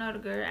 I don't know the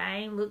girl. I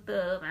ain't looked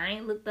up. I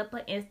ain't looked up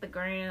her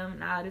Instagram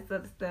and all this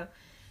other stuff.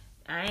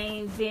 I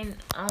ain't been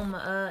on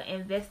my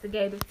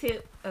investigative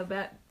tip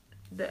about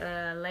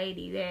the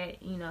lady that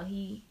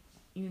he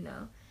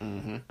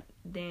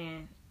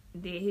then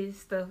did his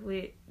stuff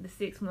with the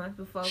 6 months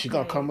before. She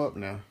gonna come up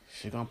now.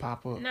 She gonna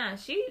pop up. Nah,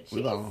 she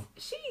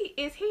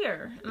is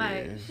here.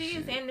 Like, yeah, she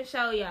is in the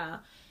show,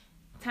 y'all.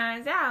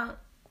 Turns out,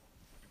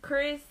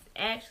 Chris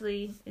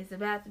actually is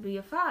about to be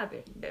a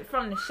father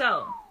from the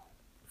show.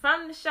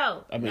 From the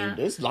show. I mean, now,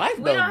 it's life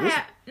we though. don't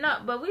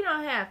have but we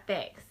don't have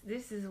facts.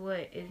 This is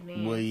what is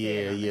being Well, yeah,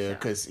 said on the show.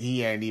 because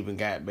he hadn't even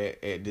got back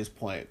at this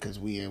point because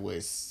we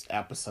in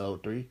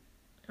episode 3.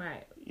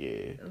 Right.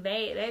 Yeah.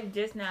 They've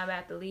just now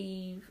about to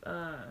leave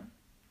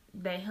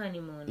their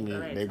honeymoon.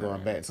 Yeah, they're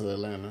going back to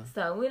Atlanta.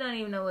 So we don't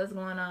even know what's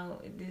going on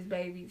with this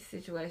baby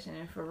situation.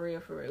 And for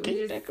real. Can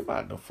you think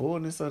about the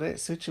fullness of that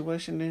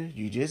situation there?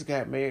 You just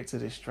got married to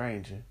this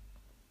stranger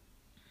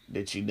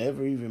that you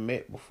never even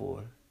met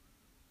before.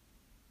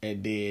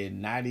 And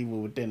then not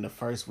even within the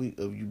first week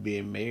of you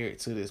being married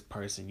to this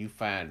person, you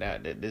find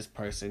out that this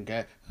person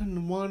got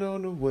one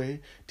on the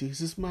way. This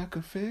is my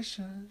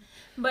confession.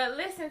 But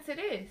listen to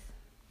this.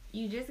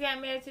 You just got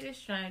married to this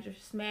stranger,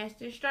 smashed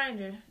this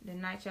stranger the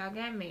night y'all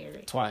got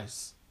married.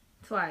 Twice.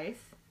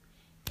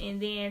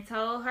 And then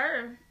told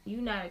her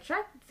you not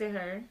attracted to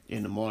her.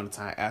 In the morning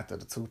time after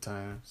the 2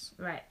 times.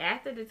 Right,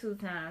 after the 2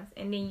 times.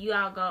 And then you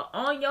all go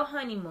on your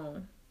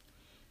honeymoon.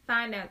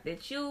 Find out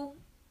that you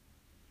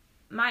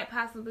might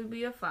possibly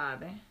be a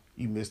father.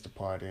 You missed the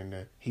part in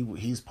there.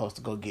 He's supposed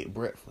to go get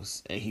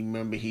breakfast. And he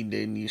remember he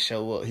didn't even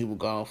show up. He was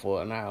gone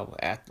for an hour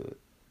after it.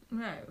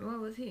 Right, what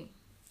was he?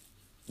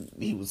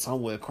 He was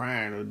somewhere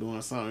crying or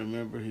doing something.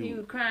 Remember, he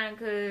was crying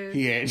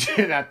because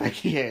I think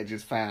he had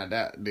just found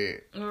out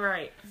that.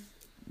 Right.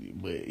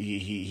 But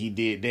he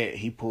did that.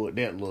 He pulled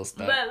that little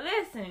stuff. But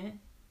listen,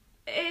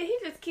 he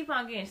just keep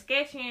on getting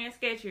sketchier and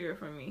sketchier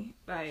for me.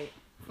 Like,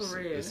 for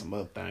real. There's some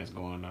other things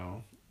going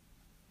on.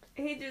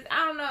 He just,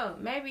 I don't know.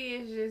 Maybe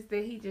it's just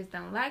that he just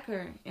don't like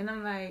her, and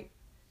I'm like,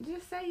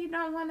 just say you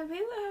don't want to be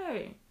with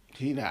her.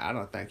 I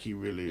don't think he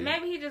really.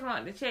 Maybe he just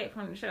wanted to check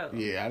from the show.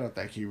 Yeah, I don't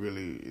think he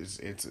really is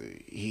into.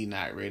 He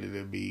not ready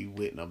to be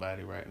with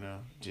nobody right now.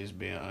 Just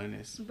being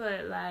honest.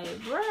 But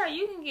like, bro,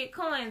 you can get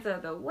coins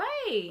other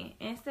way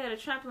instead of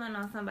trampling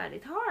on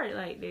somebody's heart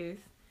like this.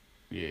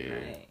 Yeah.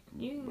 Like,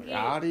 you can get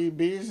all these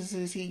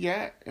businesses he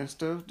got and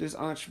stuff. This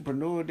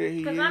entrepreneur that he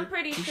is. Because I'm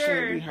pretty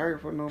sure be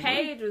hurt for no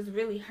Paige was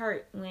really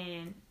hurt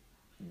when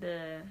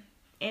the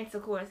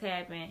intercourse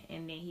happened,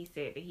 and then he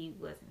said that he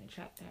wasn't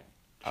attracted to her.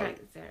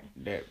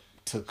 That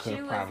took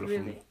her probably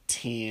from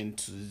 10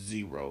 to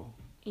 0.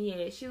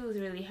 Yeah, she was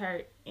really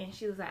hurt, and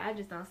she was like, I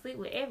just don't sleep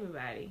with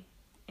everybody.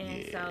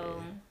 And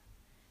so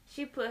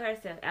she put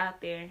herself out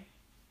there,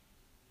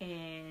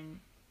 and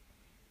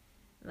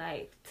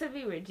like, to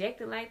be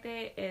rejected like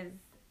that as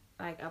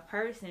like a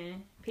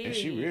person, period. And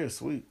she real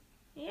sweet.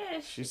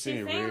 Yeah, she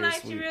seemed like real she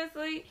sweet. real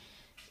sweet.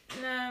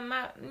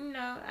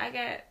 I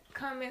got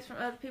comments from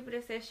other people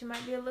that said she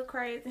might be a little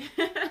crazy,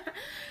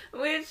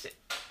 which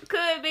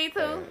could be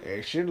too.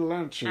 Yeah, she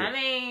learned you. I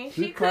mean,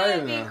 she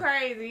could be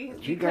crazy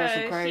because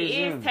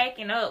she is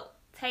taking all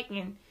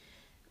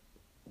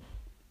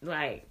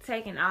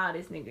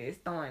this nigga is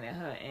throwing at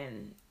her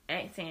and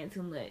ain't saying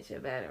too much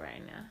about it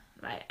right now.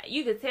 Like,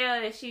 you could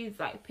tell that she's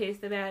like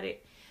pissed about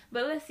it.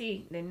 But let's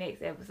see the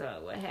next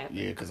episode what happens.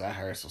 Yeah, because I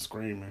heard some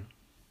screaming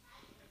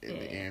at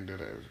the end of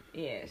the.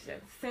 Yeah,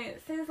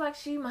 seems like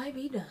she might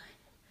be done.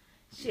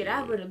 Shit,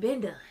 I would have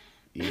been done.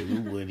 Yeah, we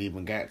wouldn't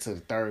even got to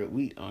the 3rd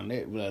week on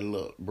that. Like,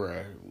 look,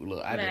 bruh,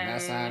 I did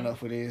not sign up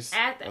for this.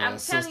 I'm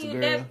telling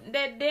you, girl.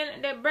 that dinner,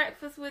 that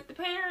breakfast with the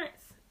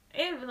parents,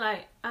 it was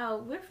like,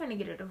 oh, we're finna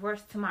get a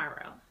divorce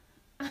tomorrow.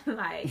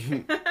 Like,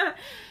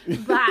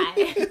 bye.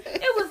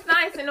 It was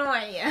nice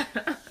knowing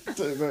you.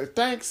 So,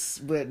 thanks,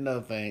 but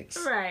no thanks.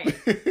 Right.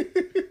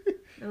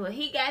 Well,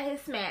 he got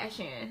his smash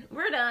in.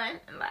 We're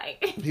done.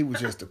 Like, he was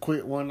just a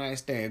quick one night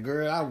stand.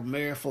 Girl, I was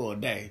married for a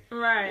day.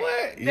 Right.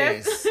 What?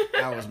 Yes,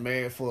 I was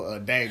married for a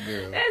day,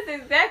 girl.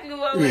 That's exactly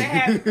what would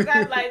happen. Because I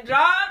was like,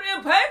 draw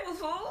them papers,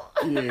 fool.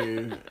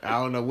 Yeah, I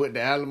don't know what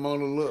the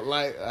alimony looked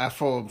like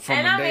from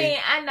and a day. Mean,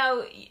 I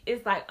know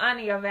it's like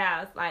honor your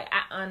vows. Like,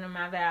 I honor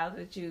my vows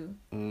with you.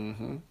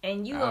 Mm-hmm.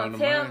 And you gonna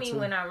tell me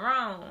when I'm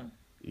wrong.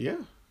 Yeah.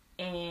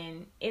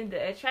 And if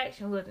the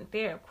attraction wasn't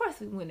there, of course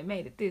we wouldn't have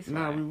made it this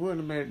far. No, we wouldn't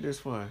have made it this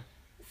far.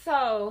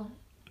 So,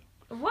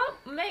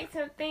 what makes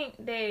him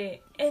think that...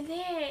 And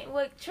then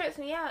what trips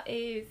me out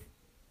is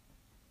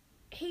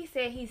he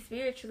said he's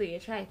spiritually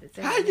attracted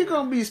to her. How you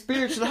gonna be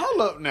spiritually?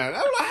 Hold up now. I'm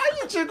like, how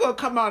you just gonna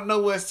come out of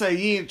nowhere and say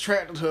you ain't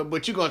attracted to her,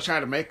 but you gonna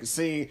try to make it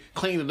seem,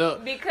 clean it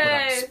up? Because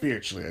I'm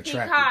spiritually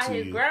attracted he called to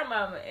his you.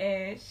 grandmama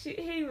and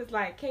he was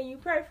like, can you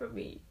pray for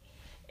me?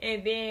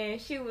 And then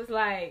she was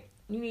like,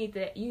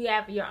 you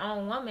have your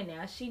own woman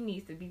now. She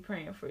needs to be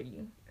praying for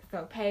you.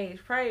 So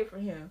Paige prayed for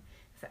him.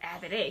 So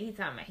after that, he's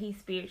talking about he's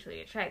spiritually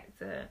attracted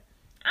to her.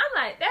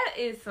 I'm like, that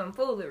is some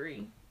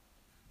foolery.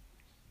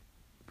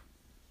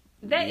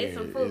 That is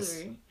some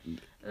foolery.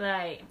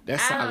 Like, that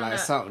sounds like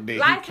something that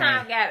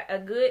Lifetime got a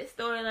good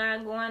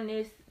storyline going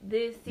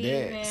this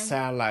season. That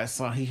sound like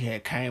something he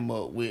had came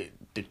up with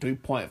the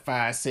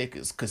 3.5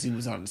 seconds because he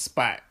was on the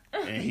spot.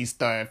 And he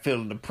started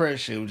feeling the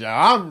pressure. He was like,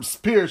 I'm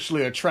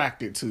spiritually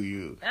attracted to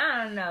you.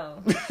 I don't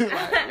know.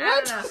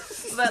 I don't know.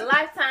 But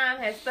Lifetime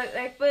has stuck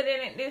their foot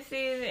in it this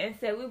season and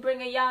said, we're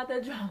bringing y'all the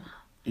drama.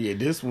 Yeah,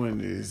 this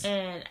one is.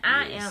 And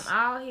I am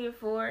all here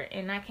for it,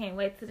 and I can't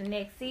wait to the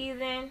next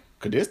season.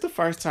 Cause this the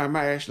first time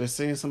I actually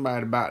seen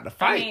somebody about to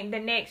fight. I mean, the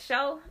next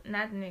show,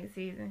 not the next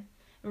season.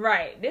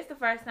 Right. This the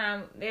first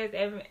time there's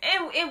ever...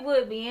 It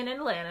would be in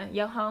Atlanta,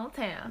 your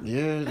hometown.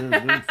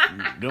 Yeah,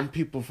 them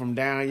people from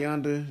down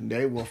yonder,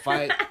 they will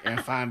fight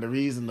and find a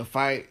reason to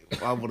fight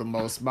over the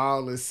most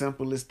smallest,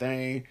 simplest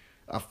thing.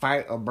 A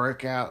fight or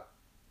break out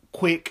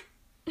quick.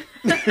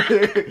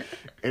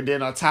 And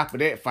then on top of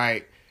that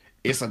fight,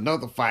 it's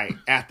another fight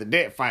after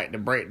that fight to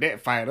break that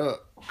fight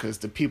up. Because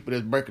the people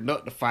that's breaking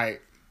up the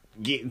fight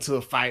get into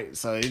a fight.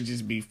 So it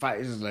just be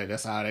fights. It's like,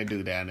 that's all they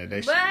do down there.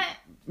 But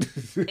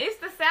it's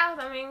the South.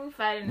 I mean, we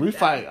fight in the We South.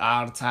 fight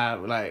all the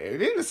time. Like,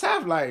 in the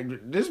South,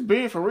 like, this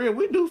being for real,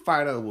 we do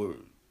fight over...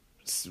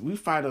 We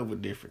fight over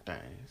different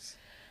things.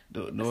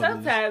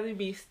 Sometimes it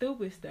be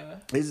stupid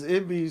stuff.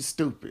 It be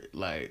stupid.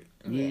 Like,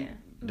 yeah.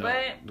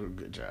 But do a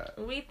good job.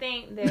 We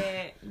think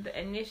that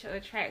the initial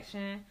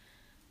attraction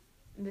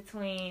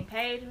between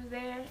Paige was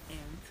there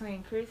and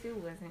between Chrissy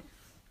wasn't.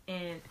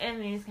 And I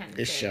mean, it's kind of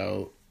It sad.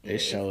 showed. It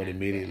showed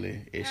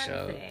immediately. It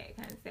showed.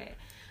 Kind of sad.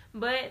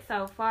 But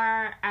so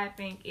far, I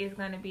think it's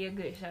going to be a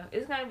good show.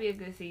 It's going to be a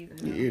good season.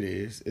 Though. It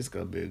is. It's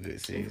going to be a good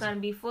season. It's going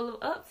to be full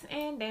of ups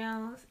and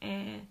downs,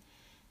 and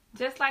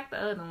just like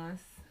the other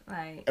ones.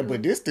 Like,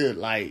 but this still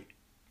like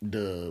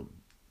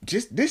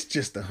just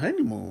the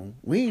honeymoon.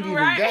 We ain't even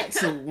got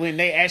to when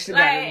they actually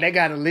they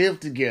got to live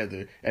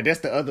together, and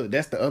that's the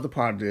other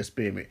part of the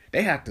experiment.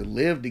 They have to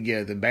live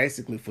together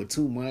basically for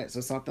 2 months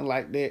or something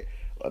like that.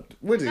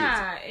 What is it?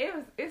 Nah,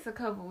 it's a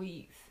couple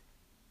weeks.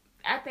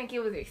 I think it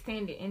was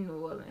extended in New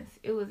Orleans.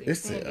 It was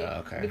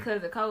extended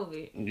because of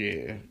COVID.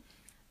 Yeah,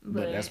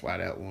 but that's why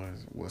that one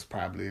was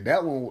probably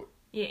was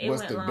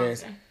the longer.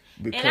 best.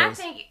 Because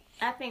and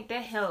I think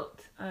that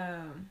helped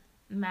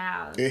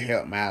Miles. It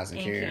helped Miles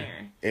and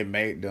Karen. It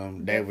made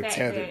them. They were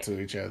tethered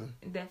to each other.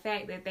 The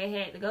fact that they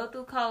had to go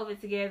through COVID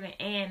together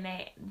and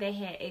that they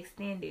had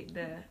extended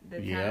the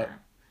time.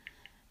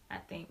 I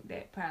think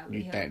that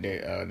probably helped. You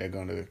think they're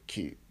gonna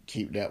keep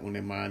that one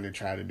in mind and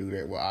try to do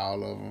that with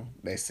all of them?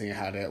 They seeing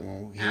how that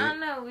one hit. I don't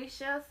know. We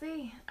shall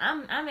see.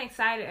 I'm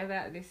excited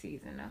about this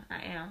season though.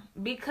 I am,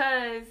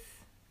 because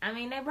I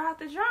mean they brought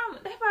the drama.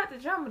 They brought the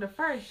drama the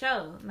first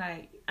show.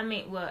 Like, I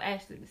mean, well,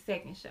 actually the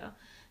second show.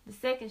 The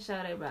second show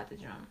they brought the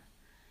drama.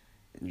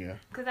 Yeah.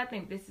 Because I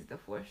think this is the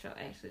fourth show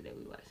actually that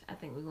we watched. I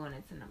think we're going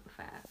into number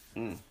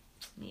 5.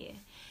 Yeah.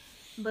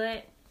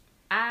 But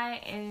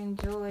I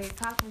enjoy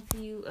talking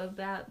to you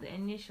about the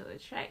initial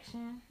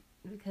attraction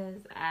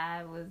because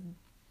I was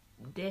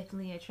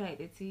definitely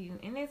attracted to you.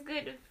 And it's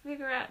good to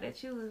figure out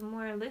that you was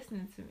more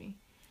listening to me.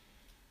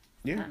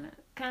 Yeah.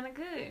 Kind of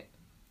good.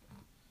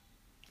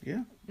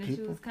 Yeah. That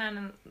you was kind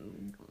of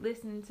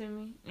listening to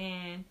me.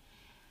 And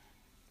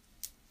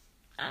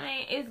I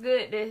mean, it's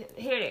good to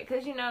hear that.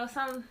 Because, you know,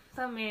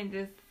 some men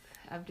just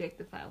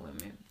objectify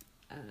women.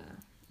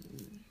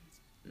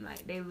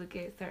 Like, they look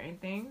at certain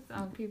things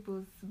on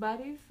people's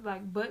bodies,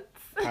 like butts.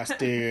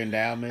 Posterior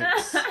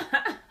endowments.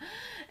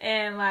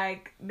 And,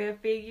 like, their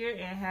figure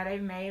and how they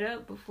made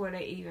up before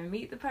they even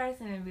meet the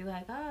person and be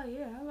like, oh,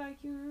 yeah, I like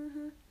you.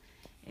 Mm-hmm.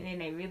 And then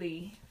they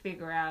really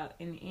figure out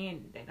in the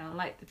end they don't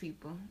like the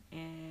people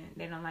and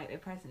they don't like their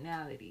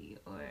personality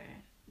or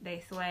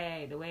they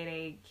swag, the way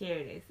they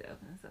carry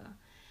themselves. And so,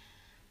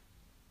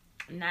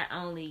 not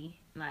only,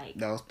 like,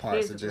 those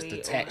parts are just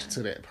attached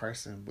to that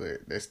person,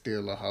 but there's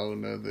still a whole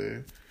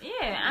nother...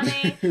 Yeah, I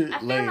mean,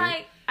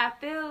 I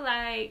feel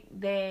like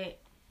that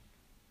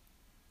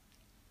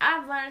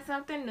I've learned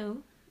something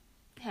new.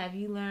 Have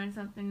you learned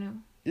something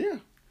new? Yeah.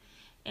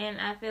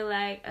 And I feel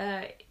like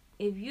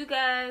if you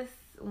guys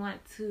want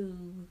to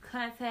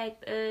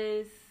contact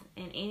us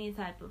in any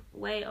type of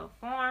way or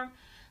form,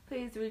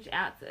 please reach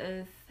out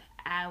to us.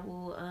 I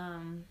will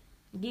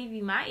give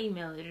you my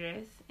email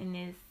address, and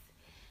it's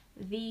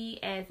V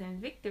as in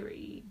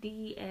victory,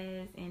 D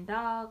as in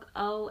dog,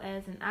 O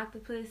as in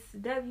octopus,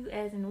 W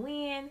as in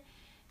win,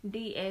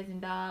 D as in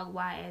dog,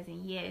 Y as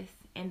in yes,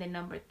 and the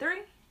number 3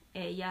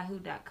 at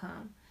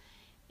yahoo.com.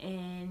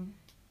 And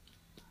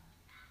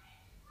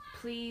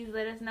please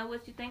let us know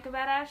what you think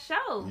about our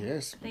show.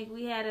 Yes. I think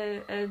we had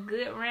a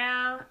good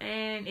round.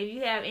 And if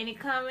you have any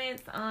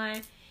comments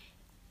on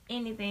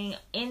anything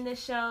in the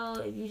show,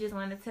 if you just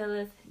want to tell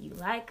us you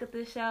like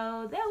the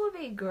show, that would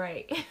be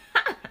great.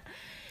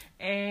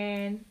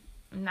 And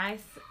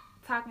nice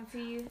talking to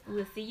you.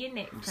 We'll see you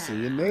next time.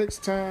 See you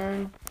next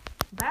time.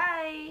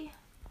 Bye.